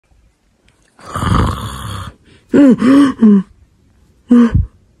No, no,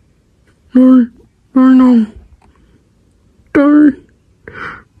 no, no, no.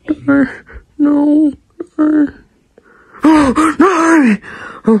 No!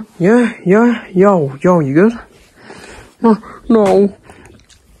 Yeah, yo, you good? No.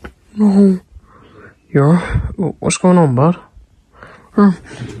 Yeah, what's going on, bud? Hey,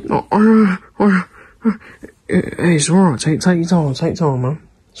 it's alright, take your time, man.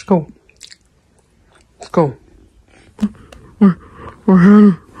 It's cool.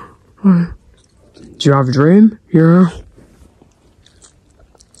 Did you have a dream? Yeah.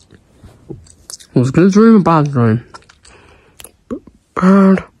 Was it a good dream or bad dream?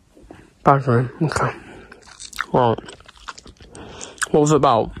 Bad dream, okay. Right. What was it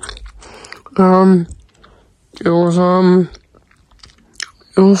about? It was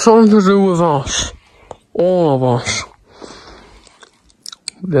something to do with us. All of us.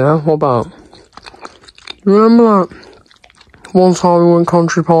 Yeah, what about? You remember that one time we went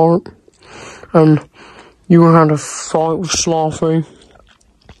country park and you had a fight with Sloppy?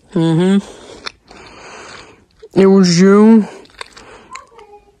 It was you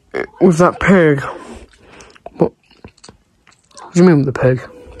with that pig. What do you mean with the pig?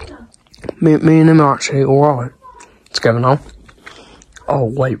 Me and him are actually alright together now. Oh,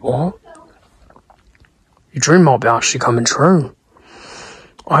 wait, what? Your dream might be actually coming true.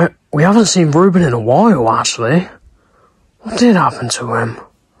 We haven't seen Ruben in a while, actually. What did happen to him?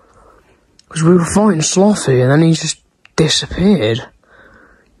 Because we were fighting Sloppy and then he just disappeared.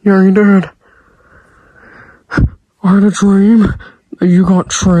 Yeah, he did. I had a dream that you got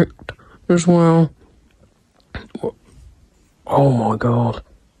tricked as well. Oh my god.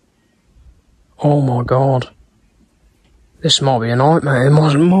 This might be a nightmare. It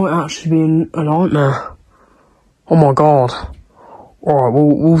might actually be a nightmare. Oh my god. Alright,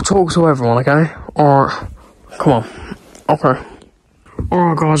 we'll talk to everyone, okay? Alright. Come on. Okay.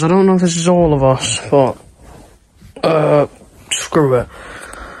 Alright guys, I don't know if this is all of us, but screw it.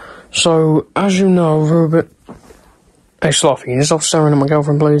 So, as you know, Ruben... Hey Sloppy, can you stop staring at my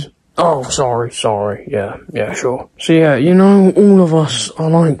girlfriend, please? Oh, sorry. Yeah, sure. So yeah, you know, all of us are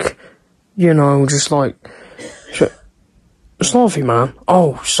like, you know, just like... Sloppy, man.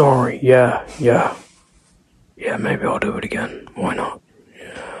 Oh, sorry, yeah. Yeah, maybe I'll do it again. Why not?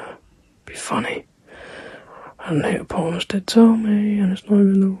 Yeah, be funny. And the hippopotamus did tell me, and it's not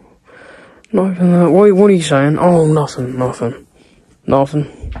even that. What are you saying? Oh, nothing.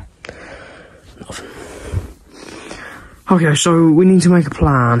 Okay, so we need to make a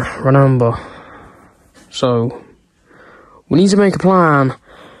plan, remember. So, we need to make a plan.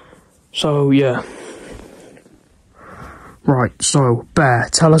 So, yeah. Right, so, Bear,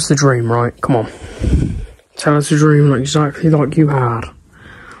 tell us the dream, right? Come on. Tell us the dream exactly like you had.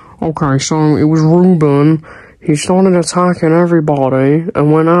 Okay, so it was Ruben. He started attacking everybody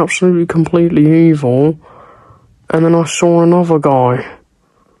and went absolutely completely evil. And then I saw another guy.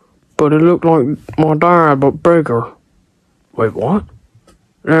 But it looked like my dad, but bigger. Wait, what?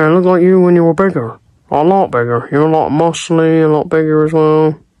 Yeah, it looked like you when you were bigger. A lot bigger. You're a lot muscly, a lot bigger as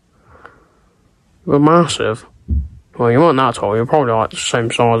well. You were massive. Well, you weren't that tall. You're probably like the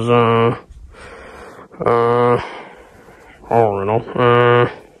same size as, I don't know.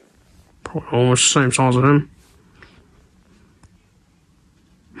 Probably almost the same size as him.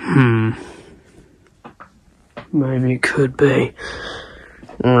 Maybe it could be.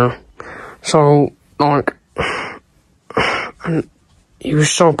 Yeah. So, like, and he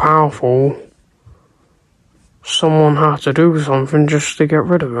was so powerful, someone had to do something just to get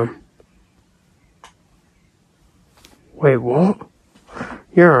rid of him. Wait, what?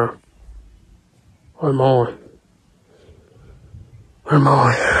 Yeah. Where am I?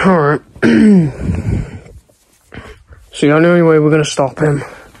 Alright. So the only way we're gonna stop him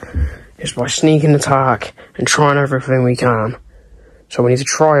is by sneaking attack and trying everything we can. So we need to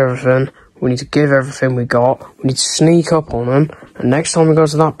try everything, we need to give everything we got, we need to sneak up on him, and next time we go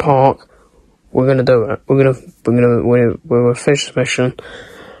to that park, we're gonna do it. We're gonna finish this mission.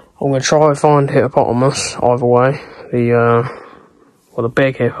 I'm gonna try to find hippopotamus, either way. The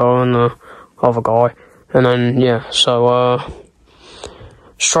big hippo and the other guy. And then, yeah, so,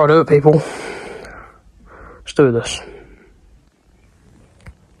 let's try to do it, people. Let's do this.